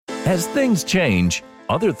As things change,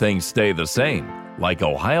 other things stay the same, like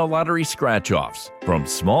Ohio Lottery scratch-offs. From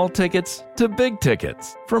small tickets to big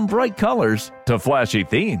tickets, from bright colors to flashy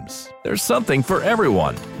themes. There's something for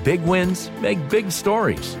everyone. Big wins make big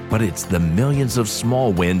stories, but it's the millions of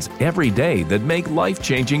small wins every day that make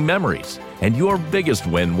life-changing memories. And your biggest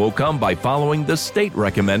win will come by following the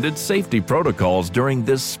state-recommended safety protocols during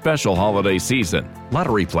this special holiday season.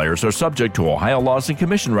 Lottery players are subject to Ohio laws and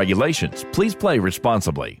commission regulations. Please play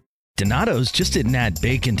responsibly. Donato's just didn't add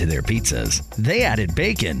bacon to their pizzas. They added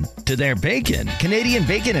bacon to their bacon. Canadian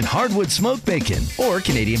bacon and hardwood smoked bacon. Or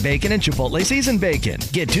Canadian bacon and Chipotle seasoned bacon.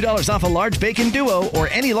 Get $2 off a large bacon duo or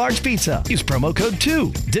any large pizza. Use promo code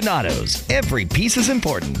 2. Donato's. Every piece is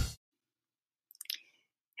important.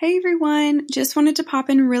 Hey everyone, just wanted to pop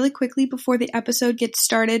in really quickly before the episode gets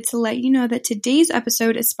started to let you know that today's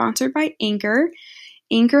episode is sponsored by Anchor.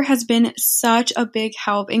 Anchor has been such a big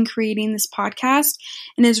help in creating this podcast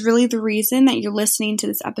and is really the reason that you're listening to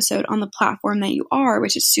this episode on the platform that you are,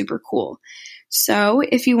 which is super cool. So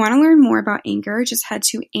if you want to learn more about Anchor, just head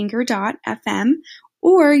to anchor.fm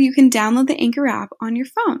or you can download the Anchor app on your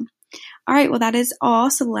phone. All right, well that is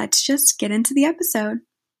all, so let's just get into the episode.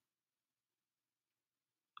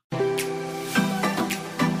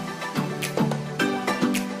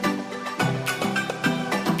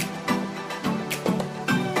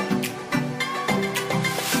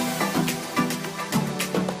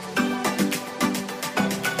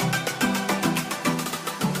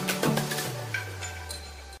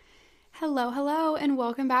 Hello, and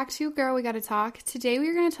welcome back to Girl, We Gotta Talk. Today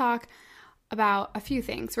we're going to talk about a few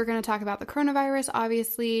things. We're going to talk about the coronavirus,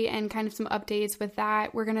 obviously, and kind of some updates with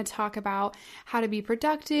that. We're going to talk about how to be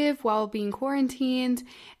productive while being quarantined,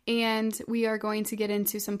 and we are going to get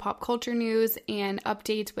into some pop culture news and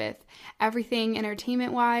updates with everything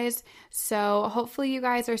entertainment-wise. So hopefully you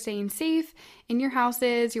guys are staying safe in your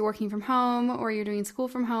houses, you're working from home, or you're doing school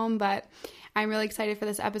from home, but I'm really excited for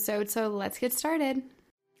this episode, so let's get started.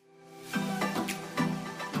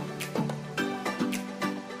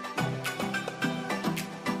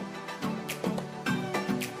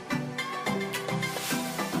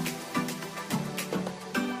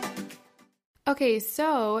 Okay,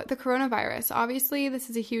 so the coronavirus. Obviously, this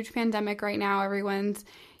is a huge pandemic right now.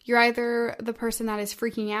 You're either the person that is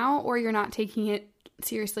freaking out or you're not taking it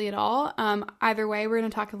seriously at all. Either way, we're going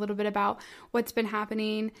to talk a little bit about what's been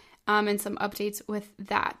happening and some updates with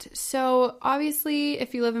that. So obviously,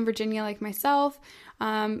 if you live in Virginia like myself,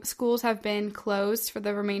 schools have been closed for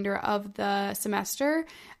the remainder of the semester.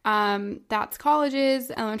 That's colleges,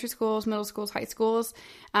 elementary schools, middle schools, high schools.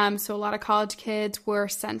 So a lot of college kids were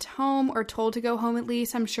sent home or told to go home at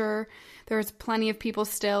least. I'm sure there's plenty of people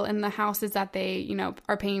still in the houses that they,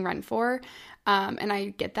 are paying rent for. And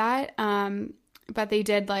I get that. But they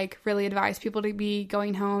did really advise people to be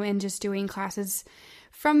going home and just doing classes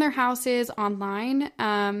from their houses online.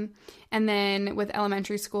 And then with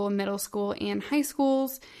elementary school, middle school, and high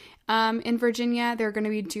schools in Virginia, they're going to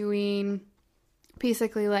be doing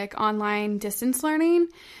basically online distance learning.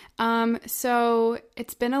 So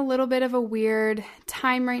it's been a little bit of a weird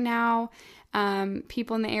time right now.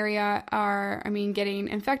 People in the area are, getting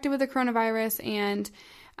infected with the coronavirus and,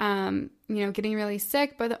 getting really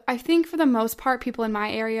sick. But I think for the most part, people in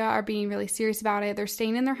my area are being really serious about it. They're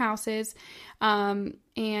staying in their houses, and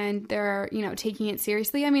they're, taking it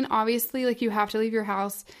seriously. Obviously, you have to leave your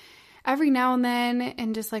house every now and then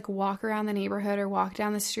and just walk around the neighborhood or walk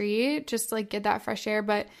down the street, just get that fresh air.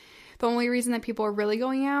 But the only reason that people are really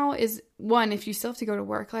going out is, one, if you still have to go to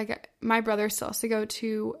work, my brother still has to go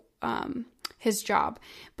to his job,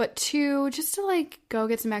 but two, just to go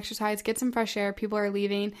get some exercise, get some fresh air. People are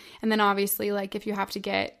leaving. And then obviously if you have to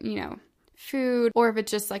get, food, or if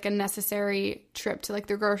it's just a necessary trip to the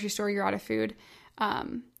grocery store, you're out of food,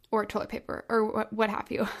 or toilet paper or what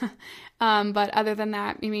have you. But other than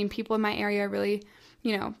that, people in my area are really,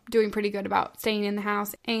 doing pretty good about staying in the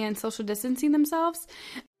house and social distancing themselves.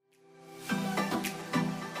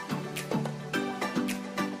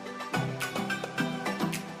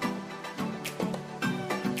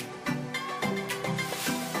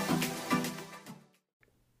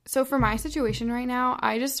 So for my situation right now,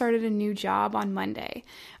 I just started a new job on Monday.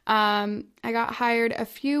 I got hired a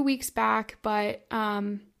few weeks back, but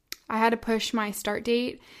I had to push my start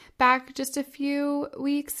date back just a few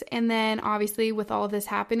weeks. And then obviously with all of this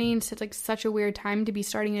happening, it's such a weird time to be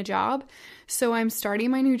starting a job. So I'm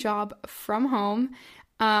starting my new job from home.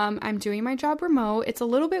 I'm doing my job remote. It's a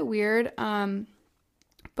little bit weird,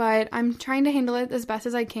 but I'm trying to handle it as best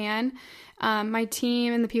as I can. My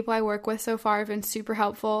team and the people I work with so far have been super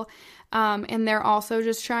helpful. And they're also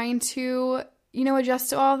just trying to, adjust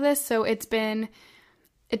to all of this. So it's been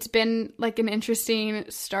it's been like an interesting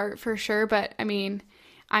start for sure. But I mean,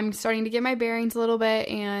 I'm starting to get my bearings a little bit.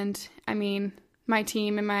 And I mean, my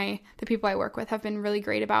team and the people I work with have been really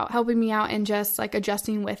great about helping me out and just like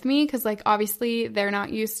adjusting with me. Cause like, obviously they're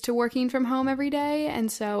not used to working from home every day.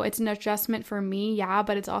 And so it's an adjustment for me. Yeah.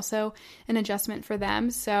 But it's also an adjustment for them.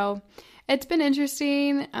 So it's been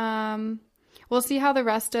interesting. We'll see how the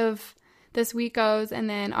rest of this week goes. And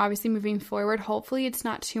then obviously moving forward, hopefully it's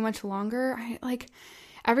not too much longer.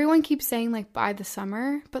 Everyone keeps saying like by the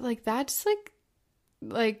summer, but like, that's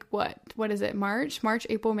like what is it? March,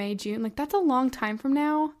 April, May, June. Like that's a long time from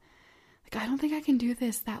now. Like, I don't think I can do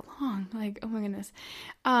this that long. Like, oh my goodness.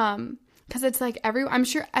 Cause it's like I'm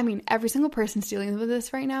sure, I mean, every single person's dealing with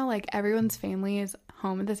this right now. Like everyone's family is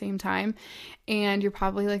home at the same time and you're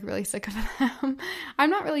probably like really sick of them. I'm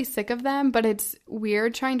not really sick of them, but it's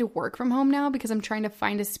weird trying to work from home now because I'm trying to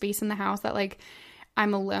find a space in the house that like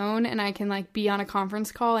I'm alone and I can like be on a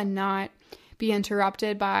conference call and not be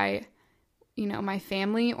interrupted by, you know, my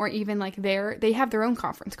family or even like they have their own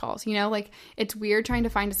conference calls, you know, like it's weird trying to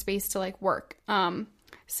find a space to like work.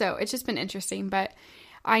 So it's just been interesting, but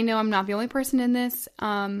I know I'm not the only person in this.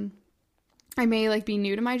 I may like be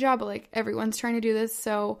new to my job, but like everyone's trying to do this.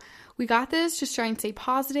 So we got this, just try and stay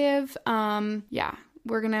positive. Yeah,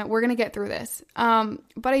 we're gonna get through this.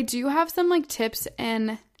 But I do have some like tips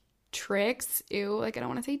and tricks. Ew, like I don't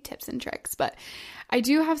want to say tips and tricks, but I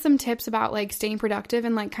do have some tips about like staying productive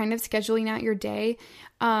and like kind of scheduling out your day.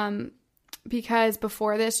 Because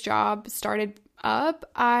before this job started up,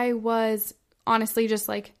 I was honestly just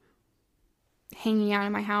like hanging out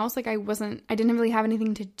in my house. Like I didn't really have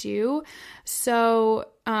anything to do. So,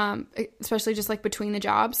 especially just like between the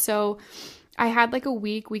jobs. So I had like a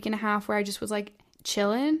week and a half where I just was like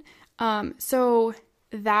chilling. So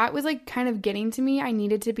that was like kind of getting to me. I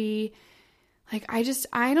needed to be like, I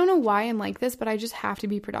don't know why I'm like this, but I just have to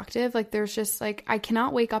be productive. Like there's just like, I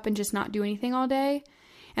cannot wake up and just not do anything all day.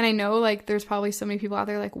 And I know like there's probably so many people out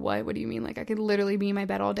there like, what do you mean? Like I could literally be in my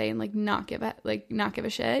bed all day and like not give a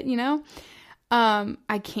shit, you know?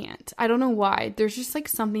 I can't. I don't know why. There's just like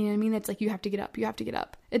something in me that's like, you have to get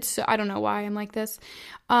up. It's so, I don't know why I'm like this.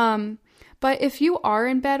 But if you are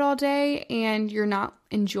in bed all day and you're not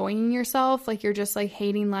enjoying yourself, like you're just like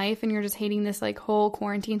hating life and you're just hating this like whole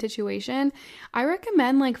quarantine situation, I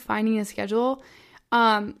recommend like finding a schedule.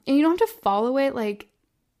 And you don't have to follow it like,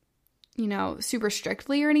 you know, super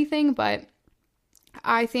strictly or anything, but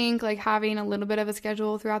I think like having a little bit of a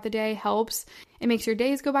schedule throughout the day helps. It makes your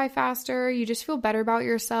days go by faster. You just feel better about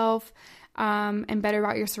yourself, and better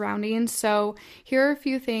about your surroundings. So here are a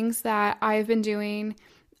few things that I've been doing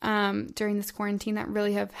during this quarantine that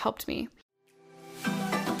really have helped me.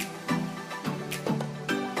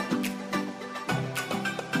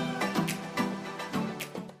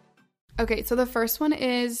 Okay, so the first one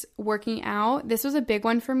is working out. This was a big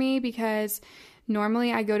one for me because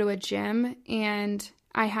normally I go to a gym and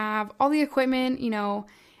I have all the equipment, you know,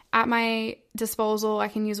 at my disposal. I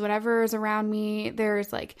can use whatever is around me.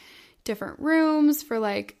 There's like different rooms for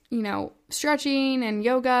like, you know, stretching and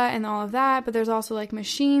yoga and all of that. But there's also like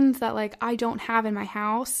machines that like I don't have in my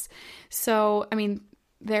house. So, I mean,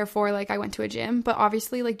 therefore, like I went to a gym, but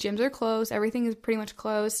obviously like gyms are closed. Everything is pretty much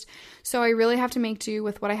closed. So I really have to make do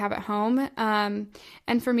with what I have at home.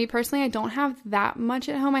 And for me personally, I don't have that much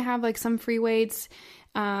at home. I have like some free weights.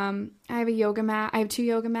 I have a yoga mat. I have 2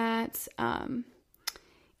 yoga mats, and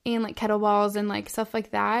like kettlebells and like stuff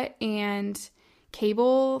like that. And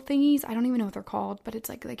cable thingies. I don't even know what they're called, but it's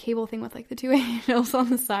like the cable thing with like the 2 angels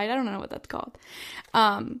on the side. I don't know what that's called.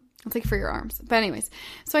 It's like for your arms. But anyways,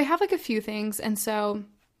 so I have like a few things. And so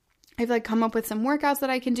I've like come up with some workouts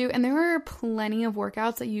that I can do. And there are plenty of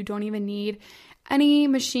workouts that you don't even need any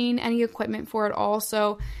machine, any equipment for at all.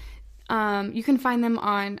 So you can find them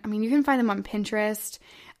on Pinterest.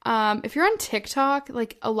 If you're on TikTok,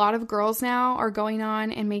 like a lot of girls now are going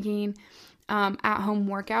on and making at-home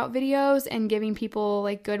workout videos and giving people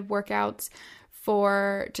like good workouts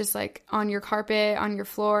for just like on your carpet, on your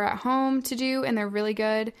floor at home to do. And they're really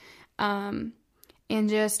good. And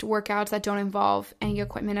just workouts that don't involve any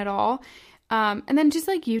equipment at all. And then just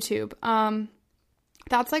like YouTube.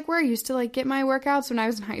 That's like where I used to like get my workouts when I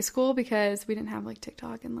was in high school because we didn't have like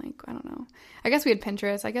TikTok and like, I don't know. I guess we had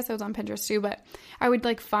Pinterest. I guess I was on Pinterest too, but I would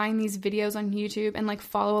like find these videos on YouTube and like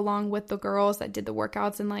follow along with the girls that did the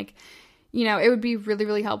workouts and like, you know, it would be really,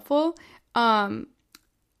 really helpful. A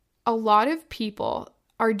lot of people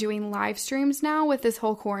are doing live streams now with this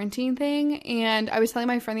whole quarantine thing. And I was telling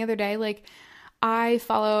my friend the other day, like, I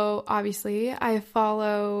follow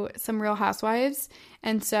some Real Housewives.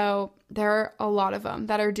 And so there are a lot of them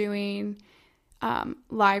that are doing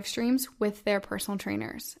live streams with their personal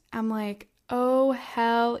trainers. I'm like, oh,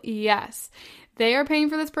 hell yes. They are paying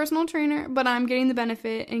for this personal trainer, but I'm getting the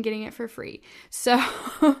benefit and getting it for free. So,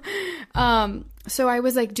 so I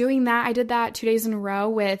was like doing that. I did that 2 days in a row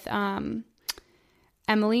with,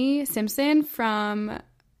 Emily Simpson from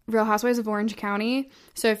Real Housewives of Orange County.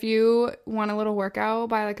 So if you want a little workout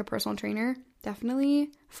by like a personal trainer,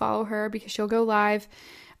 definitely follow her because she'll go live,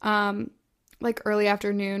 like early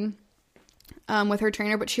afternoon, with her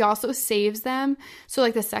trainer, but she also saves them. So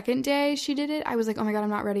like the second day she did it, I was like, oh my God, I'm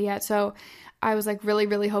not ready yet. So I was like really,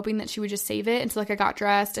 really hoping that she would just save it. And so like I got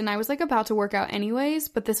dressed and I was like about to work out anyways,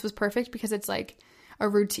 but this was perfect because it's like a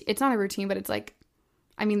routine. It's not a routine, but it's like,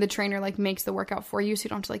 I mean, the trainer like makes the workout for you so you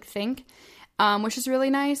don't have to like think, which is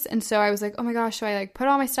really nice. And so I was like, oh my gosh. So I like put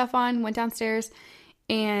all my stuff on, went downstairs,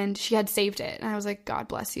 and she had saved it. And I was like, God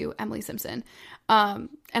bless you, Emily Simpson. And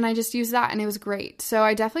I just used that and it was great. So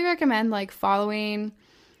I definitely recommend like following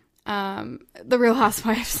the Real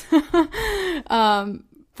Housewives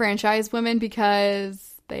franchise women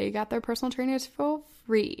because they got their personal trainers for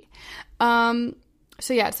free.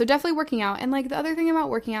 So yeah, so definitely working out. And like the other thing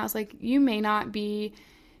about working out is like you may not be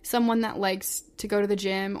someone that likes to go to the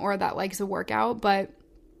gym or that likes a workout, but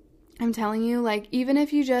I'm telling you, like even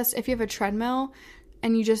if you have a treadmill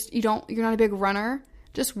and you're not a big runner,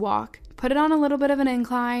 just walk. Put it on a little bit of an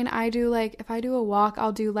incline. If I do a walk,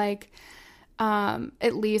 I'll do like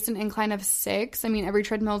at least an incline of 6. I mean, every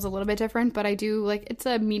treadmill is a little bit different, but I do like it's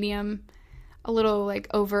a medium, a little like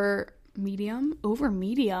over medium.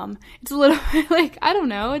 It's a little like, I don't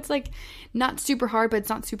know. It's like not super hard, but it's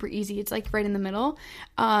not super easy. It's like right in the middle.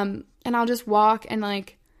 And I'll just walk and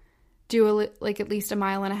like do like at least 1.5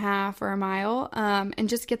 miles or a mile, and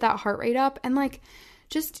just get that heart rate up and like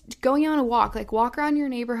just going on a walk, like walk around your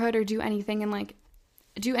neighborhood or do anything and like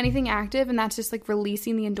do anything active. And that's just like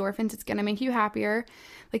releasing the endorphins. It's going to make you happier.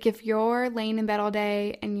 Like if you're laying in bed all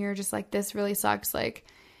day and you're just like, this really sucks. Like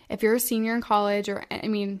if you're a senior in college or, I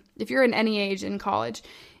mean, if you're in any age in college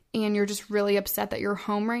and you're just really upset that you're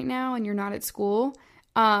home right now and you're not at school,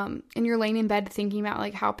 and you're laying in bed thinking about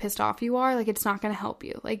like how pissed off you are, like it's not going to help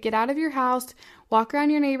you. Like get out of your house, walk around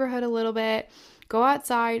your neighborhood a little bit, go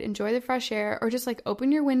outside, enjoy the fresh air, or just like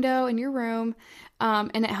open your window in your room.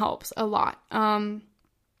 And it helps a lot.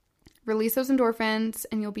 Release those endorphins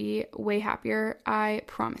and you'll be way happier. I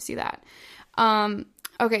promise you that.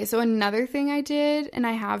 Okay, so another thing I did and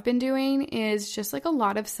I have been doing is just like a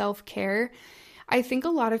lot of self-care. I think a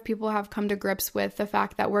lot of people have come to grips with the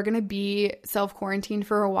fact that we're going to be self-quarantined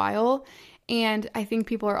for a while. And I think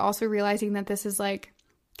people are also realizing that this is like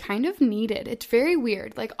kind of needed. It's very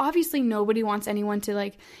weird. Like obviously nobody wants anyone to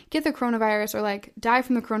like get the coronavirus or like die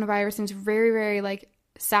from the coronavirus. And it's very, very like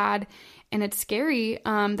sad and it's scary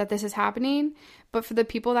that this is happening. But for the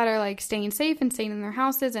people that are like staying safe and staying in their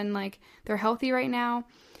houses and like they're healthy right now,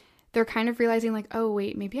 they're kind of realizing like, oh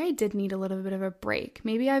wait, maybe I did need a little bit of a break.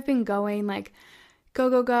 Maybe I've been going like go,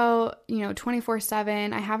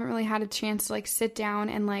 24/7. I haven't really had a chance to like sit down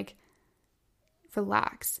and like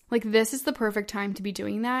relax. Like this is the perfect time to be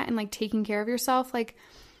doing that and like taking care of yourself. Like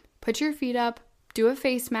put your feet up, do a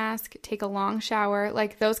face mask, take a long shower,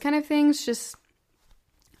 like those kind of things, just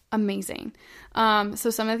amazing. So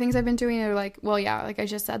some of the things I've been doing are like, well, yeah, like I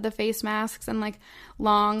just said, the face masks and like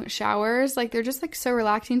long showers, like they're just like so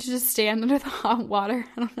relaxing to just stand under the hot water.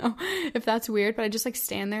 I don't know if that's weird, but I just like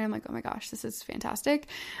stand there and I'm like, oh my gosh, this is fantastic.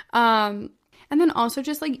 And then also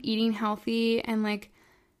just like eating healthy and like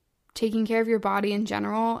taking care of your body in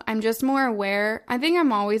general. I'm just more aware. I think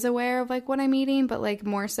I'm always aware of like what I'm eating, but like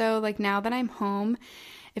more so like now that I'm home,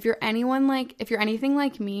 if you're anything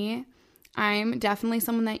like me, I'm definitely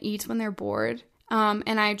someone that eats when they're bored.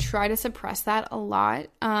 And I try to suppress that a lot.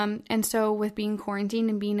 And so with being quarantined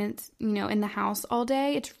and being in the house all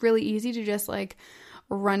day, it's really easy to just like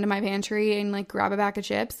run to my pantry and like grab a bag of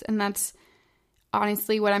chips. And that's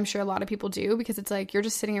honestly what I'm sure a lot of people do because it's like, you're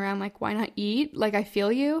just sitting around like, why not eat? Like I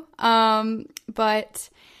feel you. But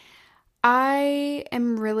I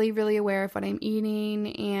am really, really aware of what I'm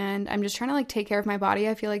eating and I'm just trying to like take care of my body.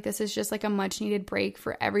 I feel like this is just like a much needed break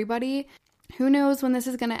for everybody. Who knows when this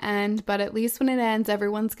is going to end, but at least when it ends,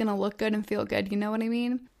 everyone's going to look good and feel good. You know what I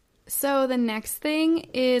mean? So the next thing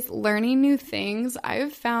is learning new things.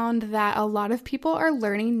 I've found that a lot of people are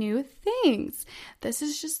learning new things. This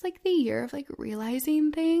is just like the year of like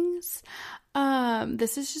realizing things.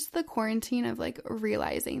 This is just the quarantine of like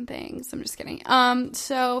realizing things. I'm just kidding.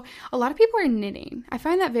 So a lot of people are knitting. I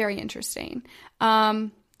find that very interesting.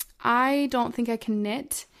 I don't think I can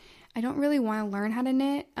knit. I don't really want to learn how to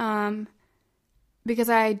knit.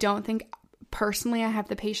 Because I don't think personally I have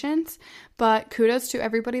the patience, but kudos to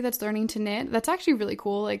everybody that's learning to knit. That's actually really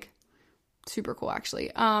cool, like super cool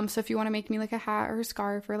actually. So if you want to make me like a hat or a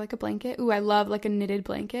scarf or like a blanket, ooh, I love like a knitted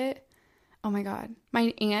blanket. Oh my God.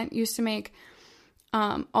 My aunt used to make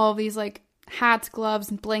all of these like hats, gloves,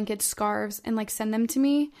 and blankets, scarves, and like send them to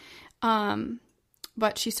me.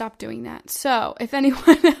 But she stopped doing that. So if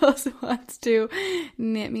anyone else wants to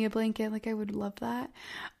knit me a blanket, like I would love that.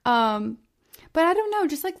 But I don't know,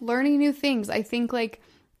 just like learning new things. I think like,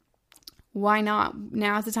 why not?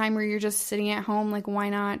 Now's the time where you're just sitting at home. Like, why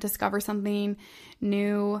not discover something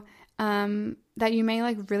new that you may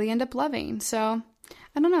like really end up loving? So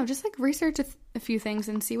I don't know, just like research a few things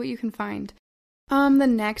and see what you can find. The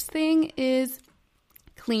next thing is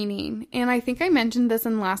cleaning. And I think I mentioned this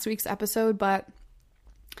in last week's episode, but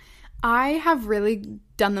I have really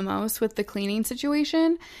done the most with the cleaning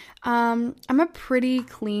situation. I'm a pretty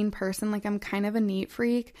clean person. Like, I'm kind of a neat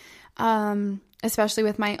freak, especially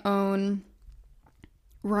with my own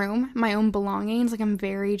room, my own belongings. Like, I'm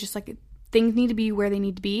very just like, things need to be where they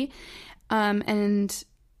need to be. And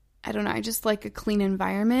I don't know, I just like a clean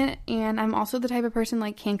environment. And I'm also the type of person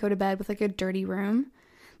like can't go to bed with like a dirty room.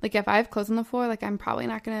 Like, if I have clothes on the floor, like I'm probably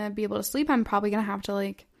not going to be able to sleep. I'm probably going to have to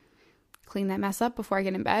like clean that mess up before I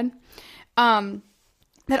get in bed.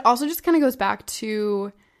 That also just kind of goes back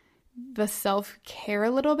to the self-care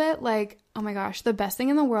a little bit. Like, oh my gosh, the best thing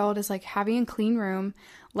in the world is like having a clean room,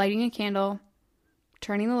 lighting a candle,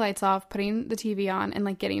 turning the lights off, putting the TV on, and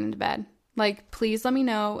like getting into bed. Like, please let me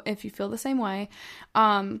know if you feel the same way.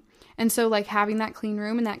 And so like having that clean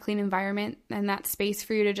room and that clean environment and that space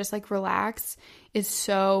for you to just like relax is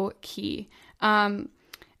so key.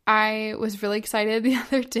 I was really excited the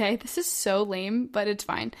other day. This is so lame, but it's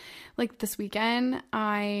fine. Like, this weekend,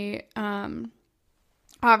 I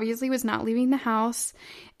obviously was not leaving the house,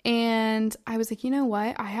 and I was like, you know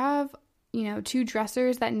what? I have, 2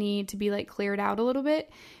 dressers that need to be like cleared out a little bit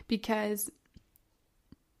because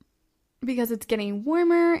it's getting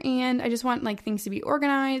warmer and I just want like things to be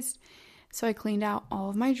organized. So I cleaned out all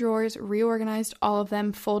of my drawers, reorganized all of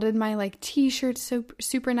them, folded my like t-shirts so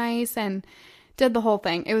super nice, and did the whole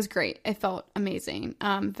thing. It was great. It felt amazing.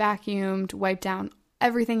 Vacuumed, wiped down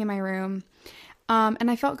everything in my room. And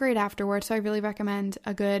I felt great afterwards. So I really recommend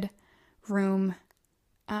a good room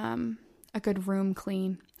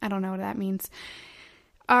clean. I don't know what that means.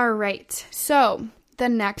 All right. So the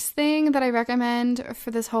next thing that I recommend for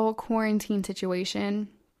this whole quarantine situation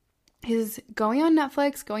is going on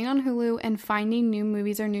Netflix, going on Hulu, and finding new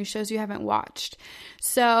movies or new shows you haven't watched.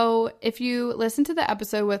 So if you listen to the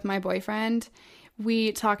episode with my boyfriend,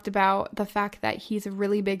 we talked about the fact that he's a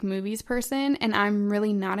really big movies person, and I'm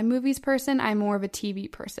really not a movies person. I'm more of a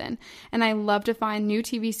TV person, and I love to find new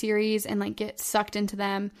TV series and like get sucked into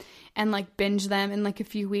them and like binge them in like a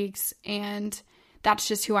few weeks, and that's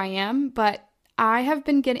just who I am. But I have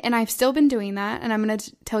been and I've still been doing that, and I'm going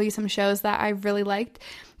to tell you some shows that I've really liked.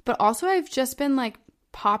 But also I've just been like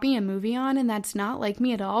popping a movie on, and that's not like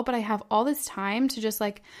me at all, but I have all this time to just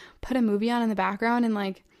like put a movie on in the background, and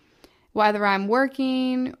like whether I'm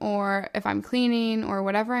working or if I'm cleaning or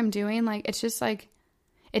whatever I'm doing, like it's just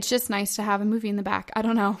nice to have a movie in the back. I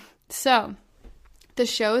don't know. So the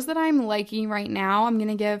shows that I'm liking right now, I'm going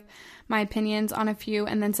to give my opinions on a few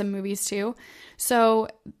and then some movies too. So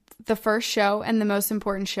the first show and the most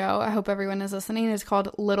important show, I hope everyone is listening, is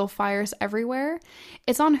called Little Fires Everywhere.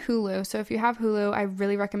 It's on Hulu. So if you have Hulu, I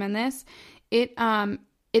really recommend this. It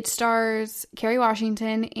stars Kerry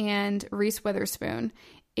Washington and Reese Witherspoon.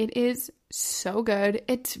 It is so good.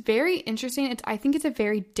 It's very interesting. I think it's a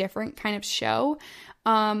very different kind of show.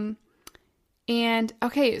 And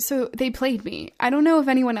okay, so they played me. I don't know if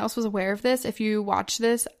anyone else was aware of this. If you watched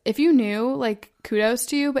this, if you knew, like, kudos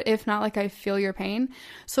to you, but if not, like, I feel your pain.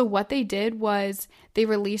 So what they did was they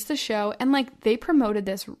released the show, and like they promoted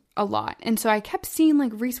this a lot. And so I kept seeing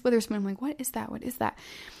like Reese Witherspoon. I'm like, what is that? What is that?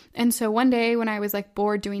 And so one day when I was like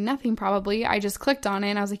bored doing nothing, probably, I just clicked on it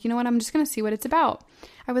and I was like, you know what? I'm just going to see what it's about.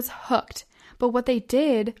 I was hooked. But what they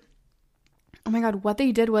did, oh my God, what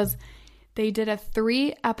they did was they did a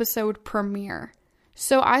 3-episode premiere.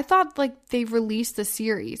 So I thought like they released the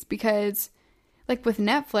series because like with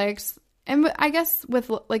Netflix, and I guess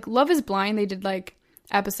with like Love is Blind, they did like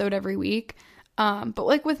episode every week. But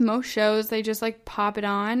like with most shows, they just like pop it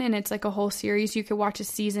on and it's like a whole series. You could watch a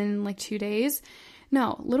season in like 2 days.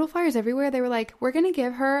 No, Little Fires Everywhere, they were like, we're going to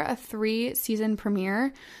give her a 3-season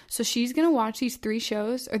premiere. So she's going to watch these 3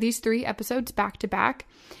 shows or these 3 episodes back to back.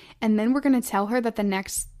 And then we're going to tell her that the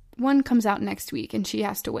next one comes out next week and she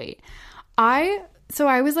has to wait. So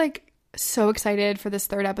I was like so excited for this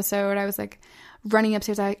 3rd episode. I was like running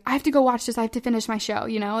upstairs. I have to go watch this. I have to finish my show,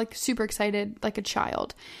 you know, like super excited, like a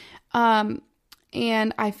child.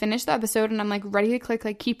 And I finished the episode and I'm like ready to click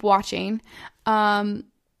like keep watching. And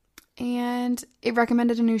it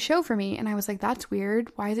recommended a new show for me. And I was like, that's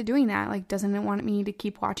weird. Why is it doing that? Like, doesn't it want me to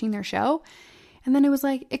keep watching their show? And then it was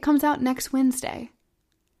like, it comes out next Wednesday.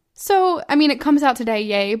 So, I mean, it comes out today,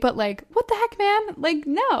 yay, but like, what the heck, man? Like,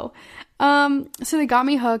 no. So they got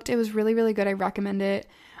me hooked. It was really, really good. I recommend it.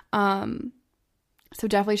 So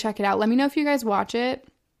definitely check it out. Let me know if you guys watch it.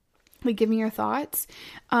 Like, give me your thoughts.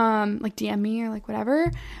 Like, DM me or like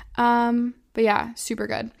whatever. But yeah, super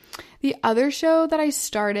good. The other show that I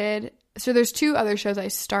started, so there's 2 other shows I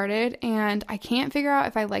started, and I can't figure out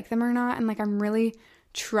if I like them or not. And like, I'm really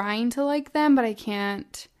trying to like them, but I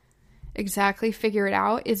can't exactly figure it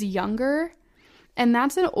out, is Younger. And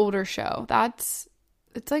that's an older show. It's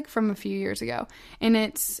like from a few years ago. And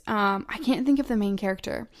it's, I can't think of the main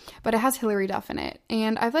character, but it has Hilary Duff in it.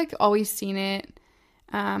 And I've like always seen it.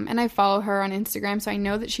 And I follow her on Instagram, so I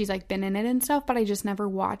know that she's like been in it and stuff, but I just never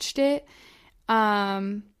watched it.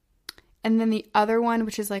 And then the other one,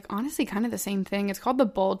 which is like honestly kind of the same thing, it's called The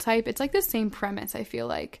Bold Type. It's like the same premise, I feel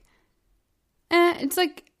like. It's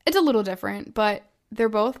like, it's a little different, but they're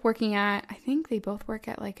both working at, I think they both work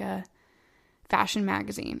at like a fashion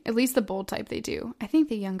magazine. At least The Bold Type they do. I think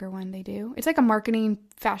the Younger one they do. It's like a marketing,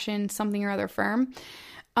 fashion, something or other firm.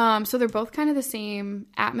 So they're both kind of the same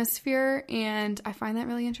atmosphere, and I find that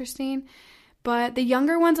really interesting. But the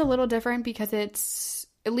Younger one's a little different because it's,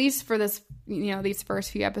 at least for this, you know, these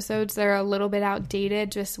first few episodes, they're a little bit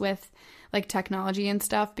outdated just with like technology and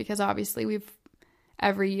stuff, because obviously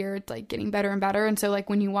every year it's like getting better and better. And so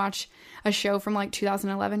like when you watch a show from like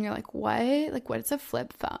 2011, you're like, what? Like, what is a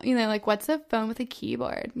flip phone? You know, like, what's a phone with a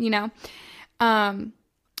keyboard, you know?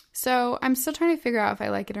 So I'm still trying to figure out if I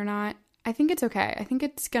like it or not. I think it's okay. I think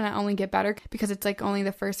it's going to only get better because it's like only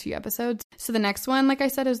the first few episodes. So the next one, like I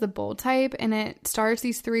said, is The Bold Type, and it stars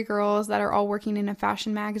these 3 girls that are all working in a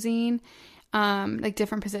fashion magazine, like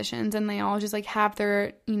different positions, and they all just like have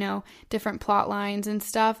their, you know, different plot lines and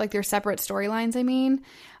stuff, like their separate storylines, I mean.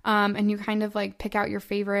 And you kind of like pick out your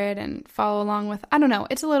favorite and follow along with, I don't know,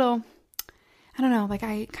 it's a little, I don't know, like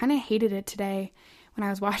I kind of hated it today when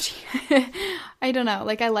I was watching it. I don't know,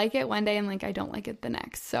 like I like it one day and like I don't like it the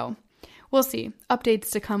next. So we'll see.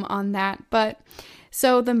 Updates to come on that. But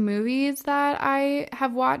so the movies that I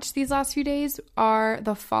have watched these last few days are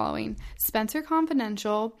the following. Spencer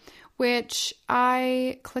Confidential, which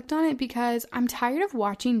I clicked on it because I'm tired of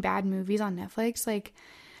watching bad movies on Netflix. Like,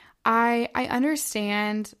 I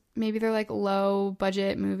understand maybe they're like low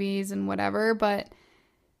budget movies and whatever, but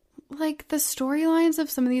like the storylines of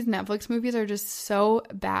some of these Netflix movies are just so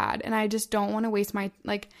bad, and I just don't want to waste my,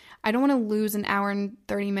 like, I don't want to lose an hour and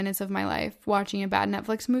 30 minutes of my life watching a bad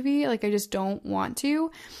Netflix movie. Like, I just don't want to.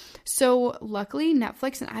 So luckily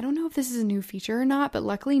Netflix, and I don't know if this is a new feature or not, but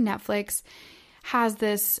luckily Netflix has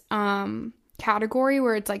this category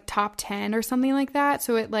where it's like top 10 or something like that.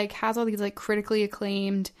 So it like has all these like critically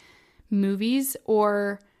acclaimed movies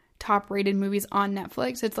or top rated movies on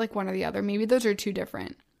Netflix. It's like one or the other. Maybe those are 2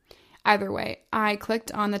 different. Either way, I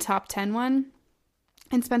clicked on the top 10 one,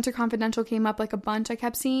 and Spencer Confidential came up like a bunch. I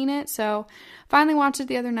kept seeing it, so finally watched it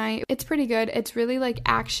the other night. It's pretty good. It's really like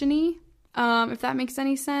action-y, if that makes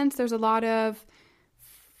any sense. There's a lot of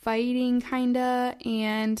fighting kinda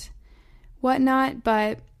and whatnot,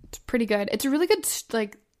 but it's pretty good. It's a really good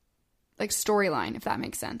like storyline, if that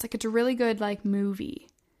makes sense. Like, it's a really good like movie.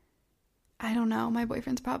 I don't know. My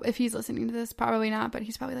boyfriend's probably, if he's listening to this, probably not, but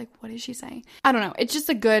he's probably like, what is she saying? I don't know. It's just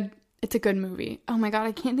it's a good movie. Oh my God,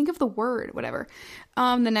 I can't think of the word, whatever.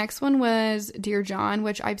 The next one was Dear John,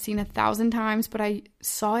 which I've seen 1,000 times, but I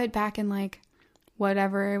saw it back in like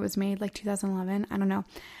whatever it was made, like 2011. I don't know.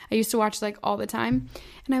 I used to watch like all the time,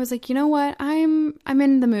 and I was like, you know what? I'm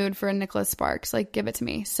in the mood for a Nicholas Sparks. Like, give it to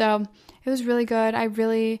me. So it was really good. I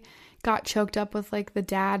really got choked up with like the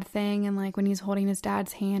dad thing, and like when he's holding his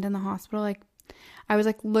dad's hand in the hospital, like I was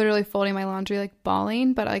like literally folding my laundry, like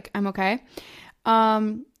bawling, but like I'm okay.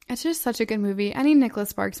 It's just such a good movie. Any Nicholas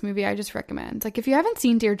Sparks movie I just recommend. Like, if you haven't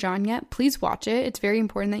seen Dear John yet, please watch it. It's very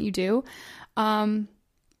important that you do.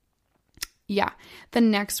 Yeah. The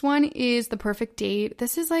next one is The Perfect Date.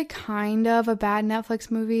 This is like kind of a bad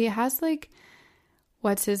Netflix movie. It has like,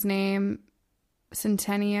 what's his name?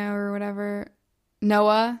 Centennial or whatever.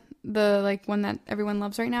 Noah, the like one that everyone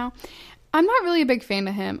loves right now. I'm not really a big fan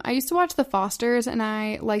of him. I used to watch The Fosters and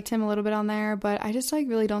I liked him a little bit on there, but I just like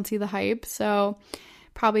really don't see the hype. So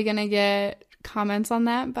probably gonna get comments on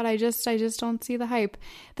that, but I just don't see the hype.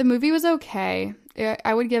 The movie was okay.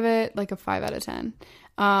 I would give it like a 5 out of 10.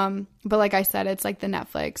 But like I said, it's like the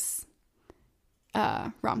Netflix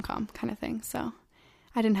rom-com kind of thing, so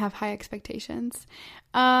I didn't have high expectations.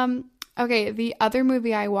 Okay, the other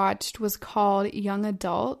movie I watched was called Young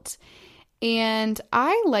Adult, and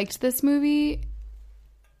I liked this movie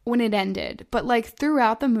when it ended, but like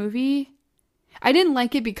throughout the movie, I didn't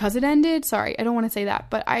like it because it ended. Sorry, I don't want to say that,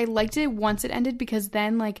 but I liked it once it ended because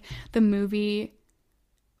then like the movie,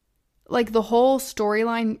 like the whole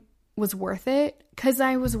storyline was worth it, because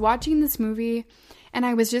I was watching this movie and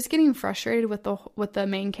I was just getting frustrated with the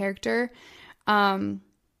main character. And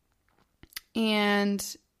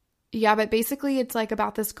yeah, but basically it's like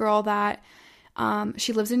about this girl that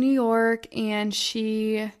she lives in New York, and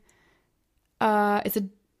she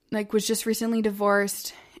was just recently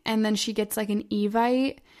divorced, and then she gets like an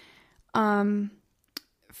Evite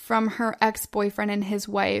from her ex-boyfriend and his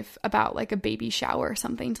wife about like a baby shower or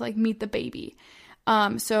something to like meet the baby.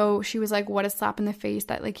 So she was like, what a slap in the face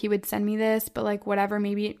that like he would send me this, but like whatever,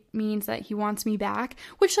 maybe it means that he wants me back,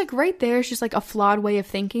 which like right there is just like a flawed way of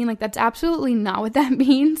thinking. Like that's absolutely not what that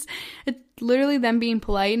means. It's literally them being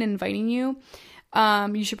polite and inviting you.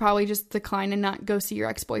 You should probably just decline and not go see your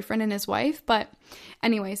ex-boyfriend and his wife. But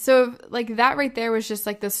anyway, so like that right there was just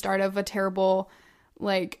like the start of a terrible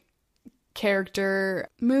like character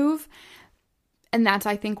move. And that's,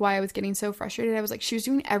 I think, why I was getting so frustrated. I was like, she was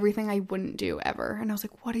doing everything I wouldn't do ever. And I was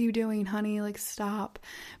like, what are you doing, honey? Like, stop.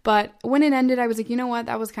 But when it ended, I was like, you know what?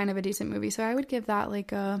 That was kind of a decent movie. So I would give that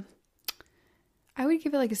like I would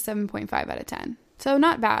give it like a 7.5 out of 10. So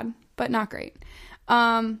not bad, but not great.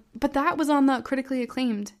 But that was on the critically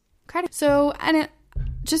acclaimed credit. So, and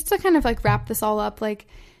just to kind of like wrap this all up, like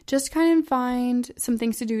just kind of find some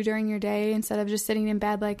things to do during your day instead of just sitting in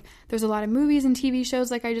bed. Like there's a lot of movies and TV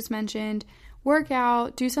shows, like I just mentioned. Work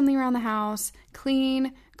out, do something around the house,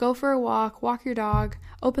 clean, go for a walk your dog,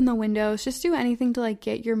 open the windows, just do anything to like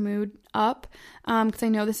get your mood up. Because I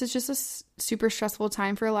know this is just a super stressful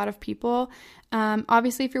time for a lot of people.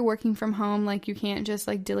 Obviously, if you're working from home, like you can't just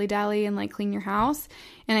like dilly-dally and like clean your house.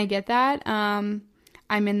 And I get that. I'm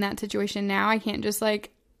in that situation now. I can't just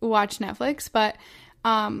like watch Netflix, but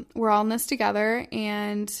we're all in this together,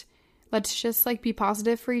 and let's just like be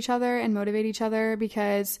positive for each other and motivate each other,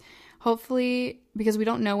 because hopefully, because we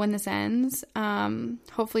don't know when this ends,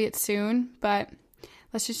 hopefully it's soon, but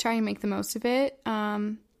let's just try and make the most of it.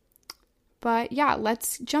 But yeah,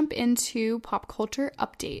 let's jump into pop culture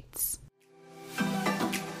updates.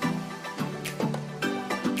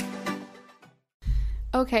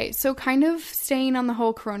 Okay, so kind of staying on the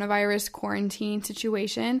whole coronavirus quarantine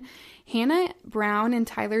situation, Hannah Brown and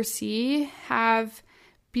Tyler C have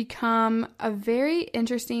become a very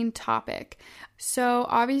interesting topic. So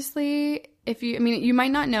obviously, you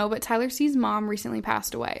might not know, but Tyler C's mom recently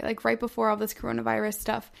passed away, like right before all this coronavirus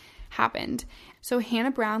stuff happened. So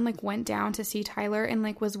Hannah Brown like went down to see Tyler and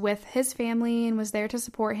like was with his family and was there to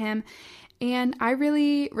support him. And I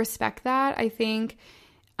really respect that. I think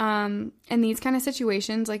in these kind of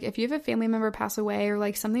situations, like if you have a family member pass away or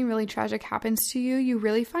like something really tragic happens to you, you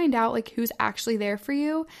really find out like who's actually there for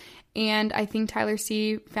you. And I think Tyler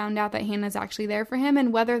C found out that Hannah's actually there for him,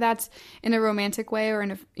 and whether that's in a romantic way or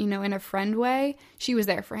in a friend way, she was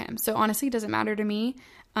there for him. So honestly, it doesn't matter to me.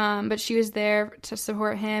 But she was there to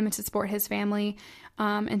support him and to support his family,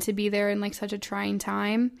 and to be there in like such a trying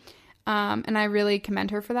time. And I really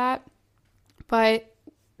commend her for that. But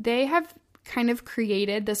they have kind of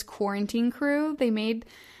created this quarantine crew. They made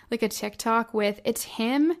like a TikTok with, it's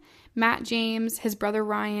him, Matt James, his brother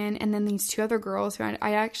Ryan, and then these two other girls who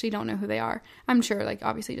I actually don't know who they are. I'm sure like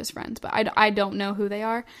obviously just friends, but I don't know who they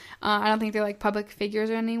are. I don't think they're like public figures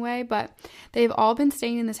in any way, but they've all been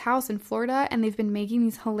staying in this house in Florida, and they've been making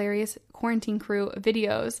these hilarious quarantine crew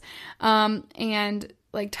videos. And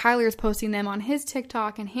like Tyler's posting them on his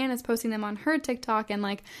TikTok, and Hannah's posting them on her TikTok, and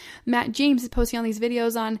like Matt James is posting all these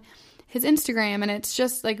videos on his Instagram, and it's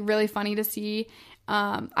just like really funny to see.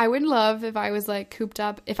 I would love if I was like cooped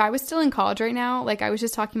up, if I was still in college right now, like I was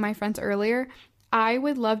just talking to my friends earlier, I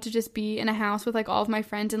would love to just be in a house with like all of my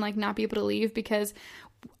friends and like not be able to leave, because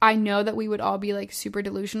I know that we would all be like super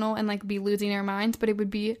delusional and like be losing our minds, but it would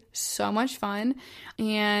be so much fun.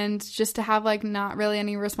 And just to have like not really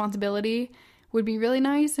any responsibility would be really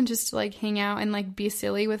nice, and just to like hang out and like be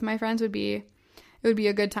silly with my friends would be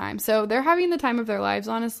a good time. So they're having the time of their lives,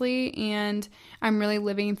 honestly, and I'm really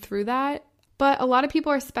living through that. But a lot of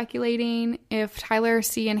people are speculating if Tyler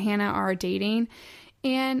C and Hannah are dating,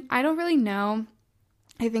 and I don't really know.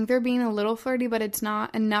 I think they're being a little flirty, but it's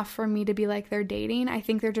not enough for me to be like they're dating. I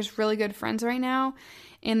think they're just really good friends right now,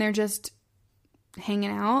 and they're just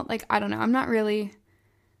hanging out. Like, I don't know.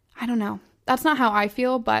 I don't know. That's not how I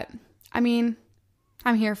feel, but I mean,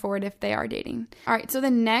 I'm here for it if they are dating. All right, so the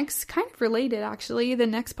next, kind of related actually, the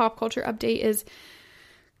next pop culture update is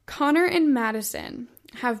Connor and Madison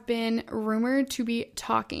have been rumored to be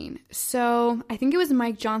talking. So I think it was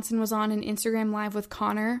Mike Johnson was on an Instagram Live with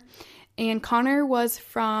Connor, and Connor was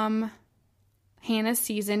from Hannah's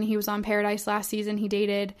season. He was on Paradise last season. He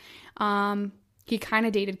dated, he kind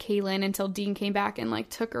of dated Kaylin until Dean came back and like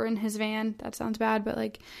took her in his van. That sounds bad, but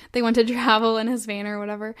like they went to travel in his van or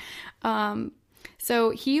whatever. So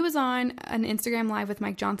he was on an Instagram Live with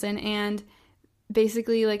Mike Johnson and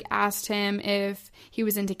basically like asked him if he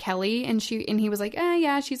was into Kelly, and he was like,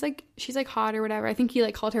 yeah, she's like hot or whatever. I think he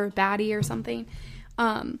like called her a baddie or something.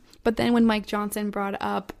 But then when Mike Johnson brought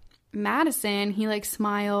up Madison, he like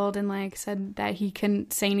smiled and like said that he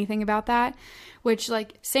couldn't say anything about that, which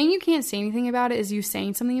like saying you can't say anything about it is you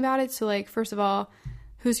saying something about it. So like, first of all,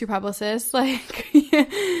 who's your publicist? Like,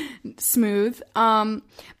 smooth.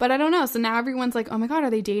 But I don't know. So now everyone's like, oh my God, are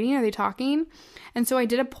they dating? Are they talking? And so I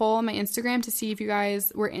did a poll on my Instagram to see if you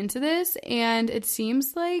guys were into this. And it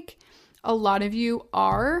seems like a lot of you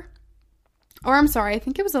are. Or I'm sorry, I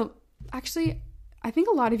think a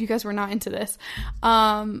lot of you guys were not into this.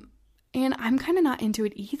 And I'm kind of not into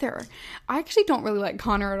it either. I actually don't really like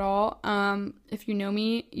Connor at all. If you know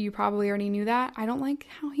me, you probably already knew that. I don't like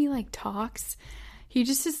how he like talks. He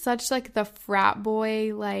just is such like the frat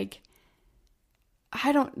boy, like,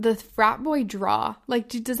 the frat boy draw. Like,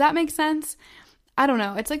 does that make sense? I don't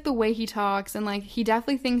know. It's like the way he talks, and like he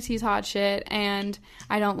definitely thinks he's hot shit, and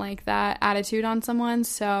I don't like that attitude on someone.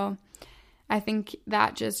 So I think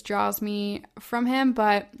that just draws me from him.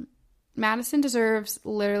 But Madison deserves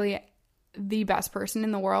literally the best person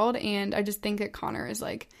in the world, and I just think that Connor is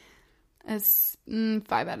like a 5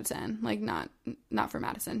 out of 10. Like, not for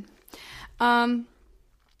Madison.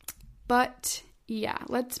 But yeah,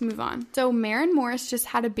 let's move on. So Maren Morris just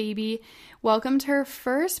had a baby, welcomed her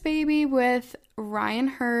first baby with Ryan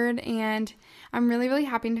Hurd, and I'm really, really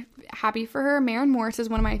happy for her. Maren Morris is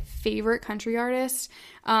one of my favorite country artists.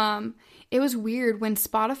 It was weird when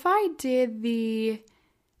Spotify did the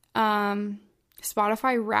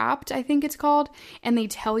Spotify Wrapped, I think it's called, and they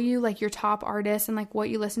tell you like your top artists and like what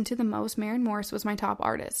you listen to the most. Maren Morris was my top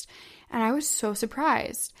artist, and I was so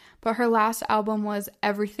surprised. But her last album was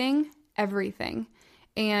Everything,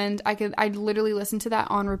 and I literally listened to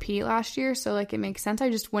that on repeat last year, so like it makes sense. I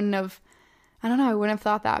wouldn't have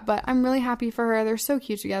thought that, but I'm really happy for her. They're so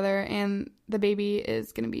cute together, and the baby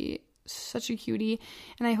is gonna be such a cutie,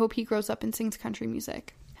 and I hope he grows up and sings country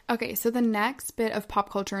music. Okay, so the next bit of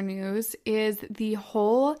pop culture news is the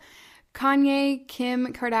whole Kanye,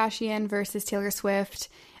 Kim Kardashian versus Taylor Swift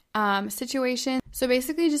situation. So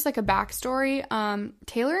basically just like a backstory,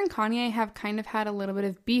 Taylor and Kanye have kind of had a little bit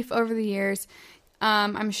of beef over the years.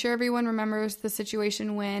 I'm sure everyone remembers the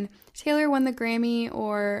situation when Taylor won the Grammy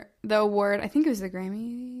or the award. I think it was the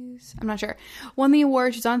Grammys. I'm not sure. Won the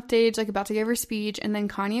award. She's on stage, like about to give her speech. And then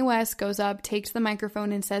Kanye West goes up, takes the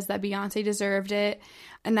microphone and says that Beyonce deserved it.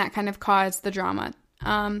 And that kind of caused the drama.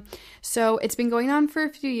 So it's been going on for a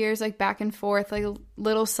few years, like back and forth, like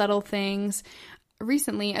little subtle things.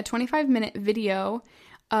 Recently, a 25-minute video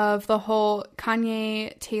of the whole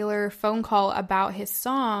Kanye-Taylor phone call about his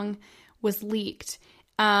song was leaked.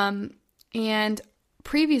 And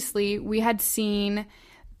previously, we had seen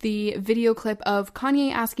the video clip of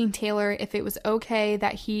Kanye asking Taylor if it was okay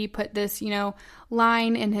that he put this,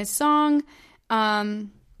 line in his song.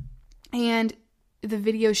 And the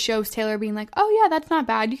video shows Taylor being like, oh yeah, that's not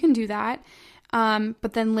bad. You can do that.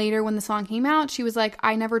 But then later when the song came out, she was like,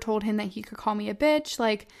 I never told him that he could call me a bitch,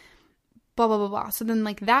 like, blah, blah, blah, blah. So then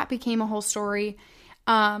like that became a whole story.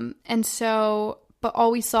 But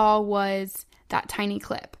all we saw was that tiny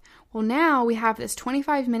clip. Well, now we have this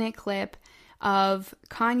 25-minute clip of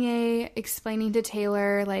Kanye explaining to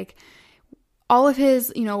Taylor, like, all of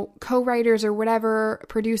his, co-writers or whatever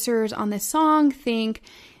producers on this song think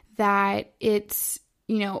that it's,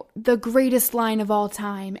 the greatest line of all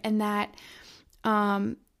time, and that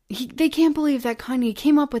they can't believe that Kanye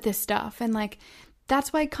came up with this stuff, and like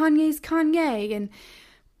that's why Kanye's Kanye,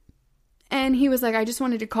 and he was like, I just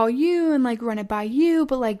wanted to call you and like run it by you,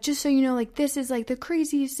 but like just so you know, like this is like the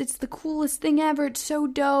craziest, it's the coolest thing ever, it's so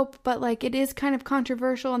dope, but like it is kind of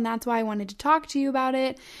controversial, and that's why I wanted to talk to you about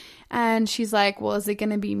it. And she's like, well, is it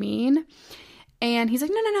gonna be mean? And he's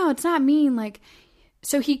like, no, it's not mean. Like,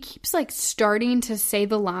 so he keeps like starting to say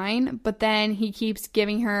the line, but then he keeps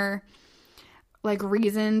giving her like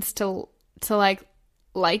reasons to like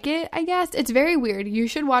it, I guess. It's very weird. You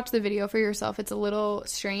should watch the video for yourself. It's a little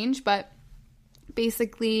strange, but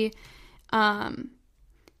basically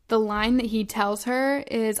the line that he tells her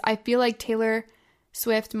is, "I feel like Taylor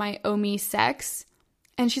Swift might owe me sex."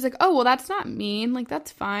 And she's like, "Oh, well, that's not mean. Like,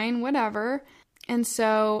 that's fine, whatever." And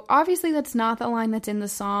so obviously that's not the line that's in the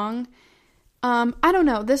song. I don't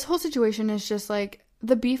know. This whole situation is just like,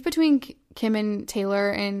 the beef between Kim and Taylor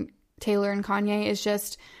and Kanye is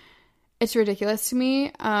just, it's ridiculous to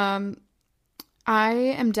me. I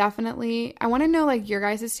want to know like your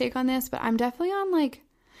guys' take on this, but I'm definitely on like,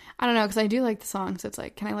 I don't know, because I do like the song, so it's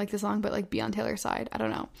like, can I like the song but like be on Taylor's side? I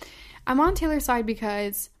don't know. I'm on Taylor's side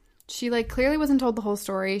because she like clearly wasn't told the whole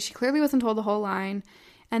story. She clearly wasn't told the whole line.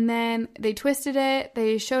 And then they twisted it.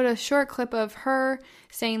 They showed a short clip of her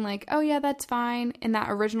saying like, "Oh yeah, that's fine," in that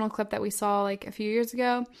original clip that we saw like a few years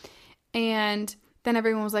ago. And then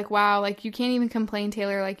everyone was like, "Wow, like you can't even complain,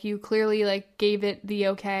 Taylor. Like you clearly like gave it the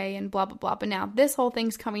okay and blah, blah, blah." But now this whole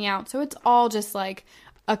thing's coming out. So it's all just like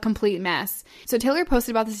a complete mess. So Taylor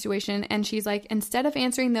posted about the situation and she's like, "Instead of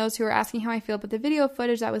answering those who are asking how I feel about the video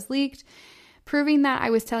footage that was leaked, proving that I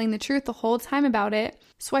was telling the truth the whole time about it,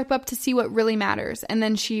 swipe up to see what really matters." And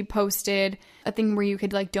then she posted a thing where you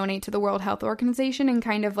could like donate to the World Health Organization and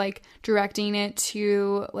kind of like directing it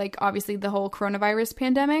to like obviously the whole coronavirus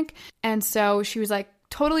pandemic. And so she was like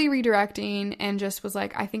totally redirecting and just was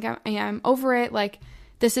like, "I think I'm over it. Like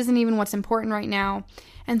this isn't even what's important right now."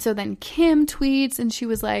 And so then Kim tweets and she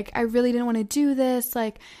was like, "I really didn't want to do this.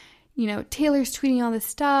 Like, you know, Taylor's tweeting all this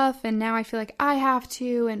stuff and now I feel like I have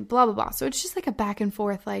to," and blah, blah, blah. So it's just like a back and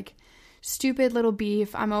forth, like stupid little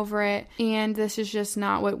beef. I'm over it. And this is just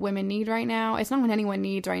not what women need right now. It's not what anyone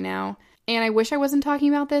needs right now. And I wish I wasn't talking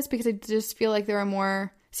about this because I just feel like there are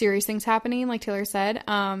more serious things happening, like Taylor said.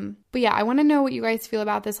 But yeah, I want to know what you guys feel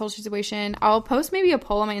about this whole situation. I'll post maybe a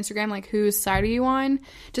poll on my Instagram, like whose side are you on?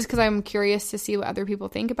 Just because I'm curious to see what other people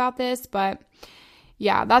think about this. But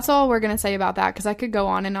yeah, that's all we're going to say about that because I could go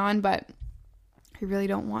on and on, but I really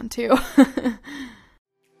don't want to.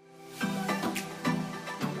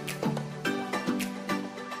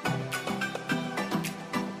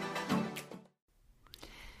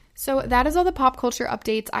 So that is all the pop culture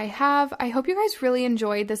updates I have. I hope you guys really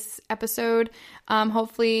enjoyed this episode.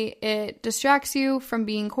 Hopefully it distracts you from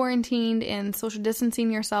being quarantined and social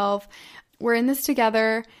distancing yourself. We're in this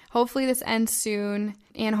together. Hopefully this ends soon.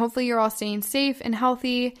 And hopefully you're all staying safe and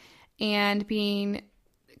healthy and being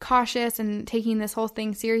cautious and taking this whole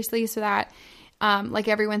thing seriously so that, like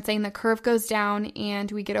everyone's saying, the curve goes down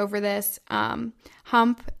and we get over this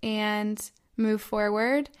hump and move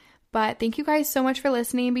forward. But thank you guys so much for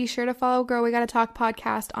listening. Be sure to follow Girl We Gotta Talk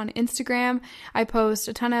podcast on Instagram. I post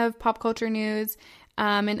a ton of pop culture news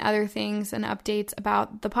and other things and updates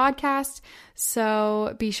about the podcast.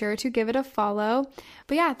 So be sure to give it a follow.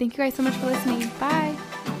 But yeah, thank you guys so much for listening. Bye.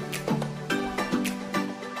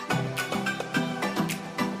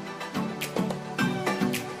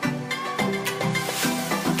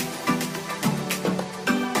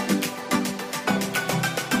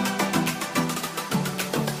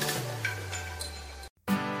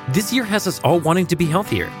 This year has us all wanting to be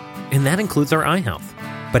healthier, and that includes our eye health.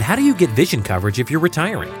 But how do you get vision coverage if you're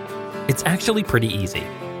retiring? It's actually pretty easy.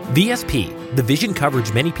 VSP, the vision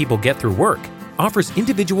coverage many people get through work, offers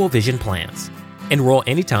individual vision plans. Enroll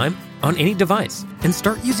anytime, on any device, and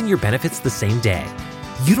start using your benefits the same day.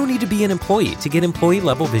 You don't need to be an employee to get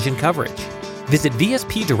employee-level vision coverage. Visit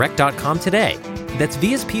VSPDirect.com today. That's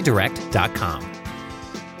VSPDirect.com.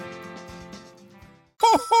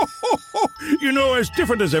 You know, as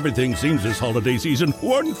different as everything seems this holiday season,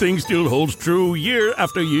 one thing still holds true year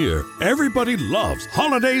after year. Everybody loves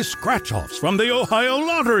holiday scratch-offs from the Ohio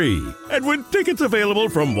Lottery. And with tickets available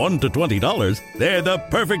from $1 to $20, they're the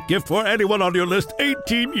perfect gift for anyone on your list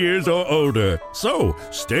 18 years or older. So,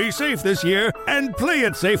 stay safe this year and play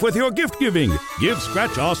it safe with your gift giving. Give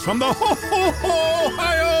scratch-offs from the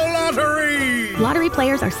Ohio Lottery! Lottery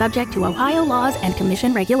players are subject to Ohio laws and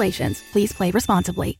commission regulations. Please play responsibly.